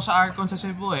nandun ako sa Arcon sa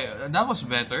Cebu eh. That was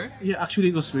better. Yeah,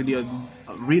 actually it was really a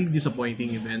really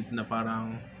disappointing event na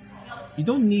parang you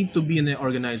don't need to be an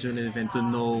organizer in an event to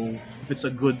know if it's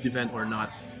a good event or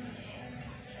not.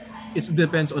 It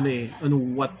depends on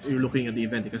what you're looking at the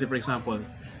event. Kasi for example,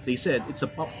 they said it's a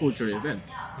pop culture event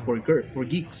for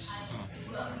geeks.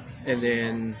 And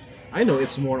then, I know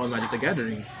it's more on Magic the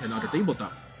Gathering and other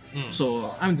tabletop.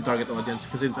 So, I'm the target audience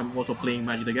because since I'm also playing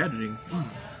Magic the Gathering.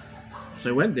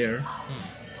 So I went there.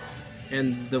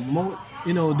 And there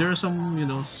are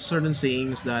some, certain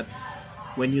sayings that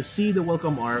when you see the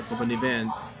welcome arc of an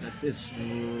event that is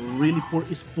really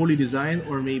poorly designed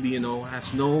or maybe,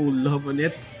 has no love on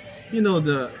it,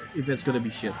 the event's gonna be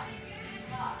shit.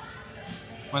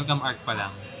 Welcome arc pa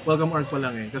lang. Welcome arc pa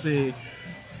lang eh. Kasi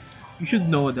you should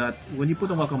know that when you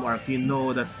put a welcome arc, you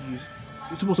know that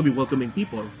you're supposed to be welcoming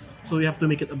people. So you have to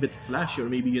make it a bit flashy or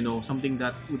maybe, something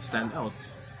that would stand out.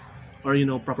 Or,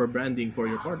 proper branding for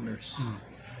your partners.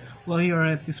 Well, here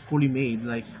it is poorly made.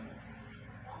 Like,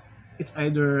 it's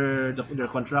either their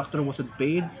contractor wasn't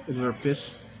paid and we're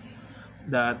pissed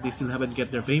that they still haven't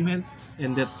get their payment.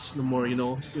 And that's no more,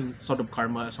 sort of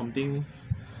karma or something.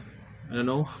 I don't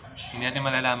know. Hindi natin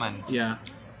malalaman. Yeah.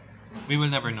 We will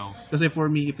never know. Kasi for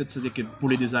me, if it's like a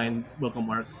fully designed welcome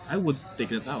arc, I would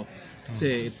take it out.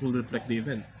 Kasi it will reflect the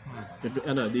event.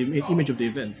 The image of the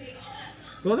event.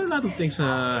 Well, there are a lot of things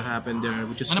happen there,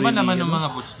 which is ano really... Ano ba naman ng mga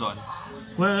boots doon?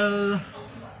 Well,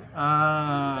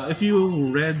 if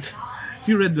you read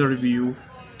the review,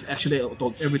 actually I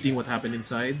told everything what happened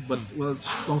inside. But, well,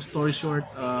 long story short,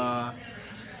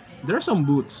 there are some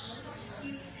booths.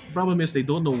 Problem is they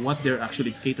don't know what they're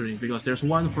actually catering because there's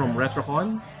one from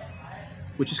RetroCon,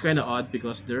 which is kind of odd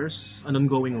because there's an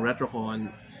ongoing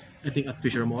RetroCon, I think at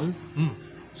Fisher Mall.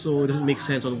 So it doesn't make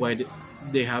sense on why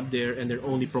they have there and they're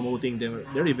only promoting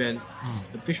their event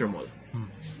at Fisher Mall.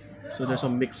 So there's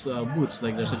some mixed booths,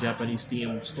 like there's a Japanese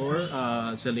themed store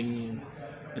selling,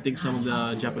 I think, some of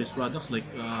the Japanese products like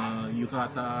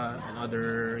yukata and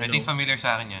other. I think familiar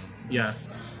sa akin yan. Yeah.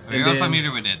 We're all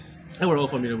familiar with it. And we're all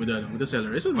familiar with the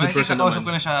seller. It's a good I think person nakausap naman.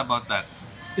 ko na siya about that.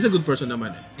 He's a good person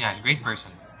naman. Yeah, great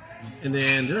person. And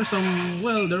then there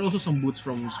are also some booths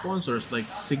from sponsors like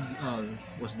Sig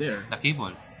was there. The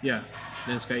cable. Yeah,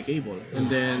 then Sky Cable. And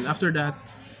then after that,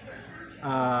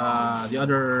 the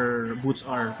other booths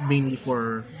are mainly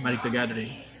for Magic the Gathering.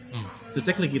 Because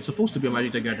technically it's supposed to be a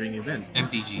Magic the Gathering event.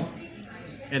 MTG.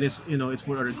 And it's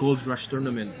for our Gold Rush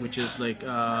tournament, which is like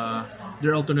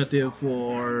their alternative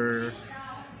for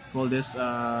call this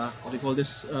what they call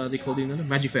this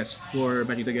Magifest for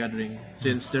Magic the Gathering,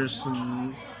 since there's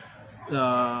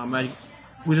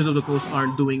Wizards of the Coast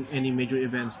aren't doing any major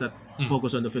events that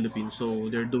focus on the Philippines, so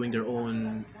they're doing their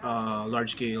own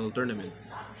large scale tournament,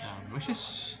 which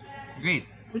is great.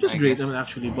 I mean,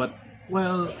 actually, but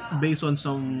well, based on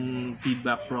some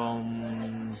feedback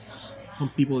from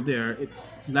people there,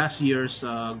 last year's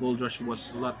Gold Rush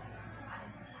was a lot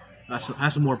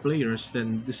has more players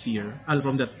than this year.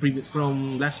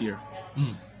 From last year.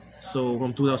 So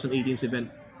from 2018's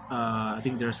event, I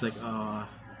think there's like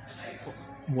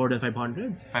more than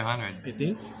 500. 500, I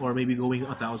think, or maybe going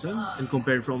 1,000. And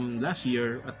compared from last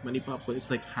year at Manipap, it's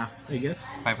like half, I guess.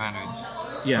 500s.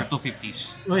 Yeah. Or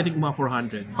 250s. No, I think mga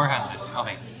 400. 400s.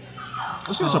 Okay.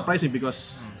 It's kind of surprising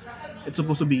because it's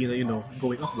supposed to be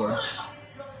going upwards.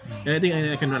 And I think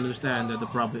I can understand that the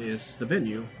problem is the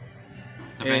venue.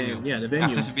 The venue. Yeah, the venue.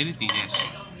 Accessibility,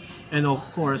 yes. And of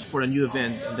course, for a new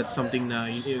event, that's something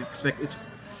that you expect. It's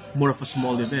more of a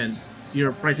small event.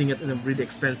 You're pricing it in a really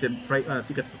expensive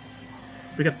ticket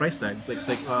price tag. It's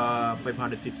like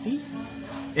 550.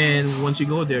 And once you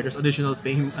go there, there's additional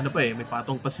paying. May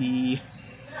patong pa si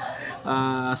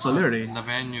Soler eh. The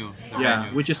venue.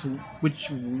 Venue.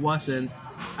 which wasn't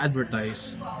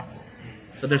advertised.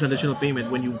 So there's additional payment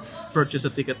when you purchase a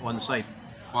ticket on site.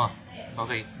 Wow.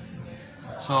 Okay.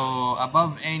 So,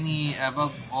 above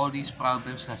all these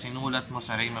problems na sinulat mo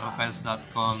sa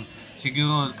raymarofels.com,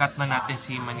 siguro cut na natin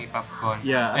si Manny Popcorn.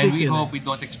 Yeah, I and think we yun hope we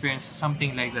don't experience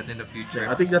something like that in the future.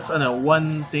 I think that's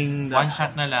one thing that One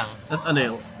shot na lang. that's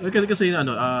kasi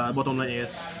bottom line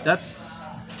is that's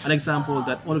an example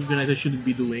that all organizers should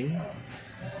be doing,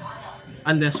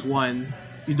 unless one,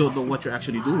 you don't know what you're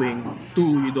actually doing,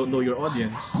 two, you don't know your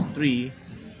audience, three,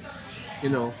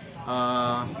 you're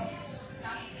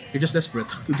just desperate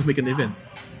to make an event.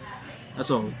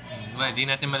 That's all. Well, di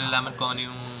natin malalaman kung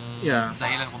ano yung Yeah.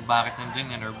 dahilan kung bakit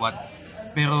nandiyan yan or what.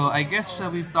 Pero I guess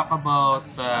we've talked about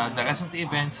the rest of the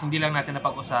events. Hindi lang natin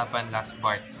napag-usapan last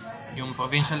part. Yung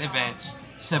provincial events,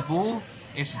 Cebu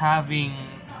is having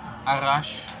a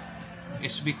rush,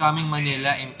 is becoming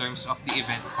Manila in terms of the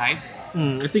event type.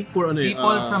 I think for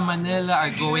People from Manila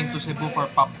are going to Cebu for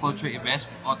pop culture events,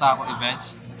 otaku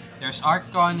events. There's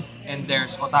ArtCon and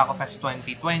there's Otaku Fest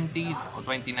 2020 o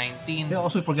 2019. Yeah,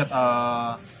 also forget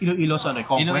Iloilo's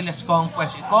Conquest. Iloilo's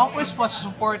Conquest. Conquest was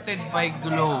supported by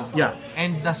Globe. Yeah.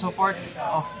 And the support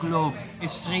of Globe is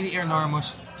really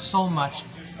enormous. So much.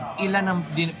 Ilan ang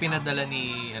pinadala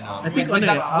ni I think with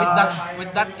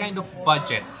that kind of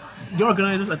budget. The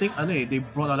organizers, I think they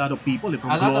brought a lot of people from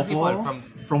A lot of people Globo,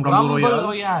 from Rumble Rumble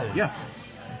Royale. Yeah.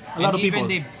 A And lot of people. even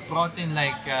they brought in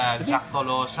like Zach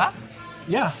Tolosa.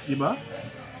 Yeah, diba?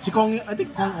 Si Kong, I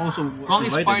think Kong also was Kong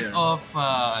is invited part there. of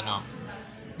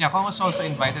Yeah, Kong was also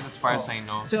invited as far as I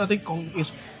know. Kasi I think Kong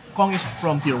is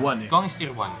from Tier 1 eh. Kong is tier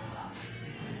 1.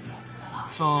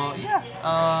 So, yeah.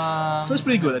 So it's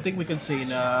pretty good. I think we can say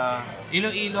na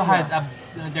Iloilo had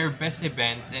their best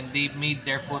event and they made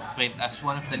their footprint as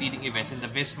one of the leading events in the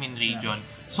Vismin region.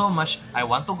 So much, I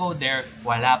want to go there,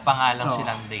 wala pa nga lang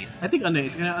silang date. I think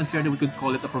it's kind of unfair that we could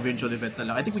call it a provincial event na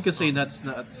lang. I think we could say that's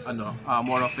not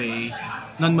more of a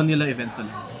non-Manila events na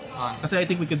lang. Kasi I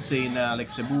think we could say na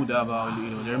like Cebu, Davao,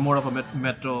 Iloilo, they're more of a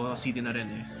metro city na rin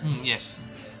eh. Yes.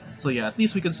 So yeah, at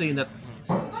least we can say that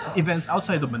events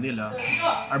outside of Manila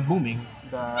are booming.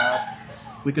 That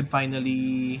we could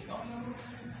finally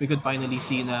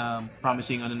see na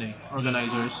promising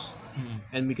organizers,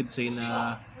 and we could say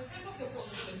na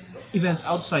events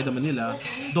outside of Manila,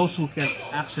 those who can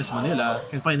access Manila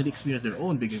can finally experience their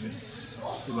own big events,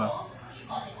 diba?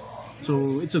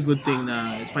 So it's a good thing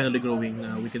na it's finally growing.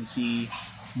 Na we can see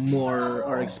more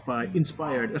are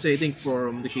inspired. Kasi I think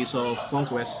from the case of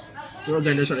Conquest, the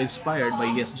organizers are inspired by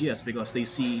ESGS because they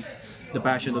see the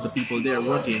passion of the people there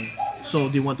working, so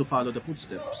they want to follow the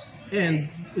footsteps. And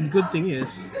the good thing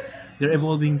is, they're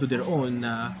evolving to their own.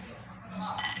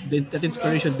 That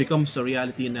inspiration becomes a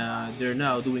reality na they're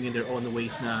now doing in their own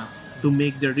ways na to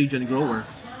make their region grower.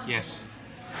 Yes.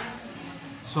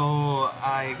 So,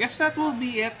 I guess that will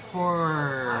be it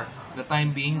for the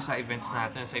time being sa events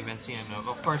natin, sa events niya.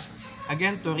 Of course,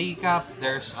 again, to recap,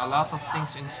 there's a lot of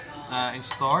things in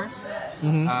store.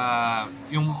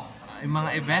 Yung mga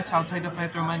events outside of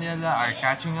Metro Manila are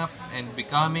catching up and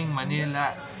becoming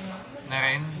Manila na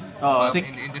rin. I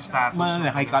think in the status.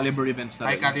 High caliber events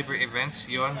na rin. High caliber events,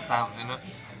 yun.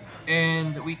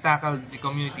 And we tackled the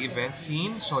community event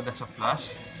scene, so that's a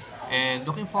plus. And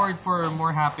looking forward for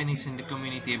more happenings in the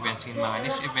community events, in mga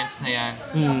niche events na yan.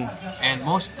 And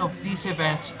most of these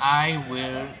events, I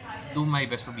will do my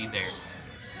best to be there.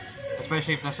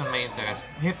 Especially if that's in my interest.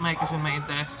 Hip Mic is in my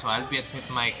interest, so I'll be at Hip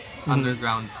Mic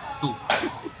Underground 2.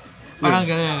 Parang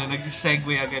ganun,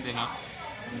 nag-segue agad,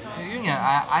 Yun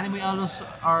nga, anime idols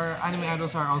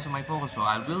are also my focus, so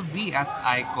I will be at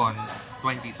Icon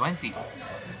 2020.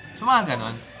 So mga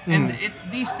ganun. And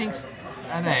these things,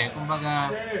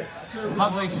 kumbaga, how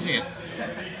do I say it?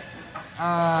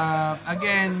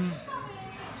 Again,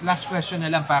 last question na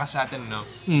lang para sa atin,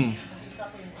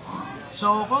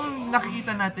 So, kung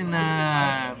nakikita natin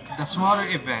na the smaller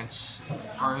events,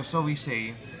 or so we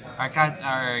say, are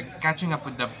catching up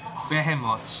with the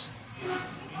behemoths,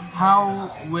 how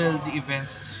will the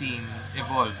events scene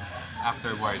evolve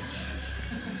afterwards?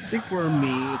 I think for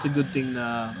me, it's a good thing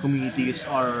na communities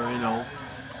are,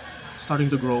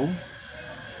 starting to grow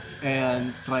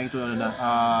and trying to,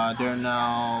 they're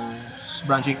now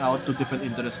branching out to different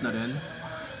interests na rin.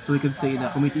 So we can say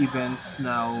na community events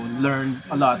now learn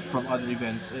a lot from other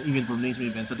events, even from mainstream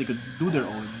events, that they could do their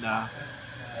own. Na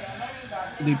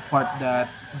the part that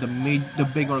the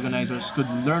big organizers could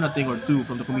learn a thing or two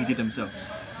from the community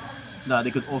themselves. Na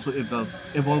they could also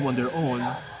evolve on their own,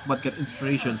 but get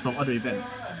inspiration from other events.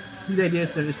 The idea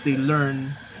is they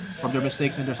learn from their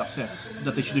mistakes and their success,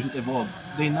 that they should evolve.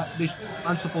 They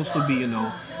aren't supposed to be,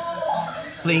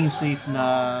 playing safe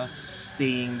na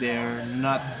staying there,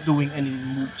 not doing any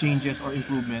changes or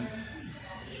improvements.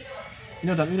 You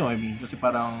know what I mean? Kasi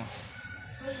parang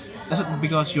That's not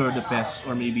because you're the best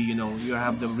or maybe you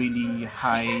have the really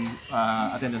high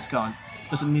attendance count.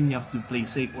 Doesn't mean you have to play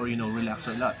safe or relax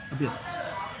a bit.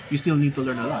 You still need to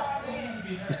learn a lot.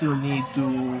 You still need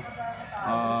to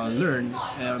learn,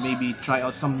 maybe try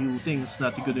out some new things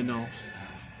that you could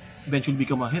eventually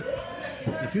become a hit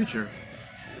in the future.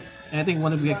 And I think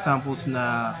one of the examples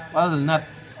not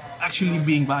actually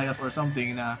being biased or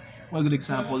something, one good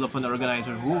example of an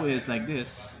organizer who is like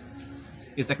this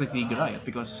is technically Riot,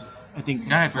 because I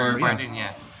think I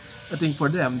think for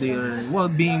them, they're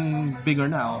being bigger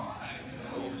now.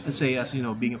 Let's say as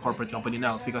being a corporate company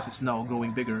now, because it's now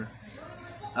growing bigger.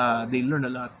 They learn a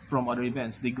lot from other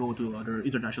events. They go to other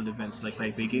international events like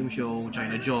Taipei Game Show,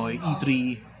 China Joy,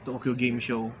 E3, Tokyo Game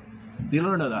Show. They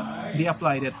learn a lot. They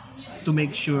applied it to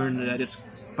make sure that it's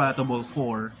palatable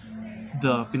for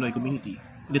the Pinoy community.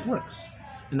 And it works.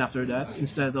 And after that,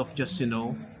 instead of just,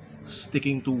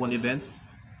 sticking to one event,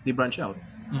 they branch out.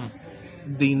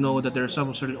 They know that there's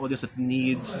some certain audience that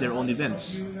needs their own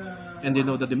events. And they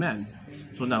know the demand.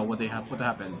 So now what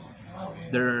happened?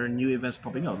 There are new events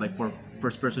popping out, like for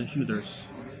first-person shooters,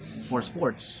 for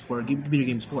sports, for video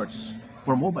game sports,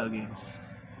 for mobile games.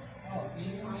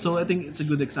 So I think it's a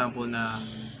good example na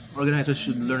organizers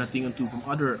should learn a thing or two from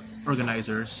other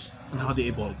organizers and how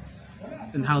they evolve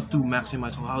and how to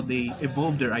maximize how they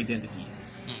evolve their identity.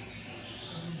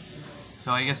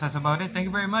 So I guess that's about it. Thank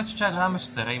you very much, Chad Ramos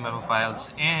of the Raymaro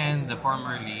Files and the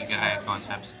formerly Riot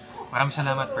Concepts. Maraming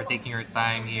salamat for taking your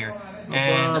time here.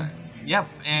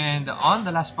 And on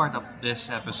the last part of this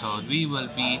episode, we will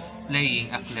be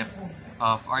playing a clip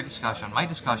of my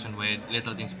discussion with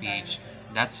Little Things PH.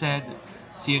 That said,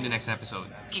 see you in the next episode.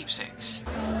 Keepsakes.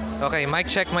 Okay, mic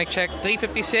check.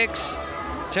 356,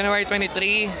 January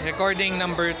 23, recording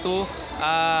number 2.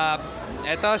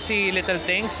 Ito si Little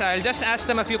Things. I'll just ask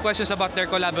them a few questions about their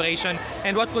collaboration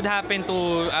and what will happen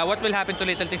to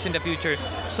Little Things in the future.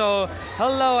 So,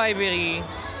 hello Ivory.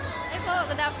 Hi po,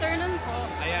 good afternoon po.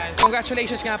 Ayan.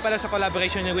 Congratulations nga pala sa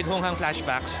collaboration niyo with Honghang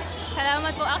Flashbacks.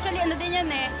 Salamat po. Actually, ano din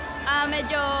yan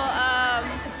medyo,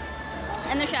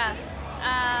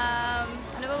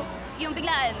 yung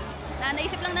biglaan.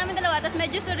 Naisip lang namin dalawa, tapos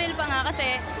medyo surreal pa nga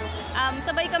kasi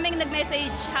sabay kaming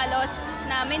nag-message halos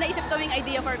na may naisip kaming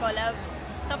idea for collab.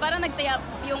 So parang nag-tie up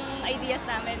yung ideas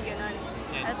namin, gano'n.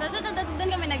 So doon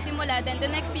kami nagsimula, then the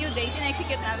next few days,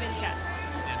 in-execute namin siya.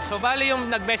 So bali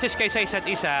yung nag-message kayo sa isa't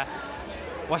isa,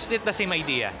 was it the same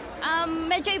idea?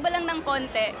 Medyo iba lang ng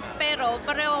konti, pero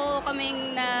pareho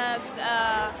kaming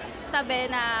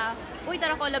sabi na, uy,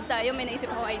 tara collab tayo, may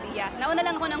naisip akong idea. Nauna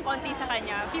lang ako ng konti sa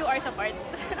kanya, few hours apart.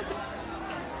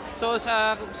 So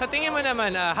sa tingin mo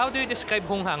naman, how do you describe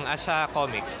Honghang as a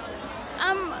comic?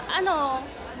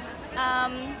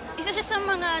 Isa siya sa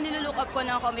mga nilulook up ko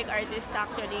na comic artist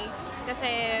actually. Kasi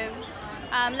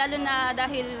lalo na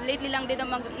dahil lately lang din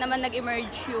naman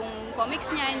nag-emerge yung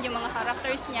comics niya and yung mga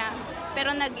characters niya.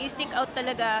 Pero nag-stick out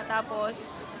talaga,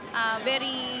 tapos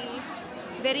very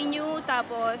very new,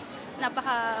 tapos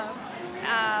napaka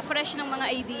fresh ng mga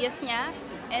ideas niya.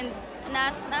 And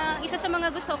isa sa mga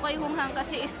gusto ko kay Honghang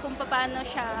kasi is kung paano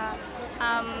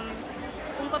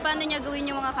niya gawin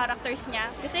yung mga characters niya.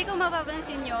 Kasi kung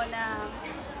mapapansin nyo na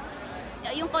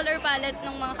yung color palette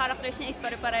ng mga characters niya is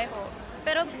pare-pareho.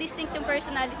 Pero distinct yung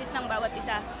personalities ng bawat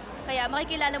isa. Kaya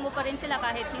makikilala mo pa rin sila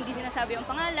kahit hindi sinasabi yung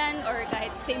pangalan or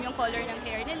kahit same yung color ng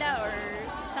hair nila or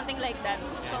something like that.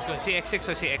 So, si XX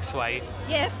o si XY?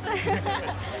 Yes.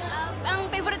 Ang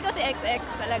favorite ko si XX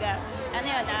talaga.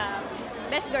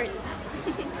 Best girl.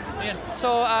 Ayan.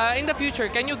 So, in the future,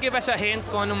 can you give us a hint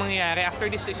kung anong mangyayari after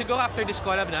this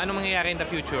collab na, anong mangyayari in the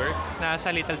future na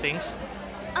sa Little Things?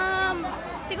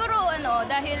 Siguro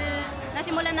dahil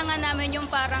nasimulan na nga namin yung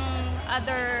parang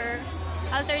other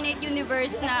alternate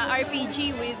universe na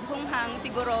RPG with Honghang,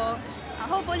 siguro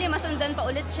hopefully masundan pa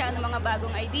ulit siya ng mga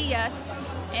bagong ideas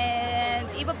and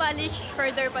ipapolish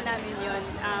further pa namin yun.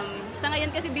 Sa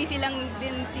ngayon kasi busy lang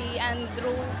din si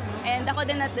Andrew and ako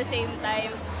din at the same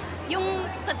time. Yung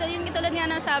tulad nga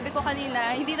ng sabi ko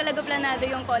kanina, hindi talaga planado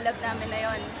yung collab namin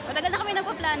na yun. Matagal na kami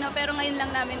nagpaplano pero ngayon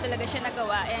lang namin talaga siya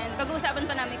nagawa and pag-uusapan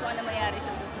pa namin kung ano mayari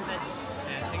sa susunod.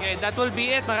 Sige, that will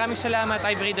be it. Maraming salamat,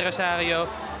 Ivory de Rosario,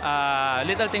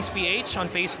 Little Things PH on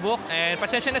Facebook. And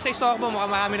pasensya na sa istorbo,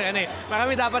 mukhang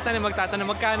marami dapat na magtatanong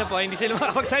magkano po, hindi sila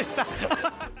makapagsalita.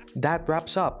 That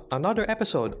wraps up another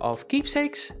episode of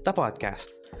Keepsakes, the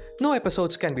podcast. New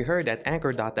episodes can be heard at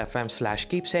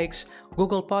anchor.fm/keepsakes,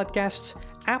 Google Podcasts,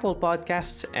 Apple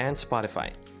Podcasts, and Spotify.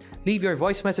 Leave your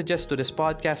voice messages to this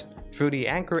podcast through the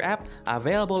Anchor app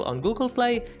available on Google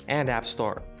Play and App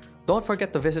Store. Don't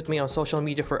forget to visit me on social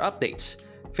media for updates.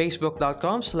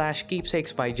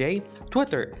 facebook.com/keepsakesbyj,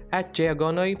 Twitter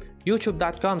 @jayagonoy,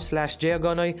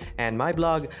 youtube.com/jayagonoy, and my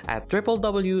blog at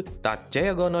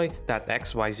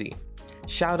www.jayagonoy.xyz.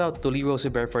 Shout out to Lee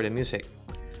Rosebear for the music.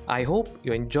 I hope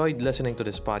you enjoyed listening to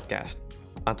this podcast.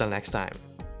 Until next time.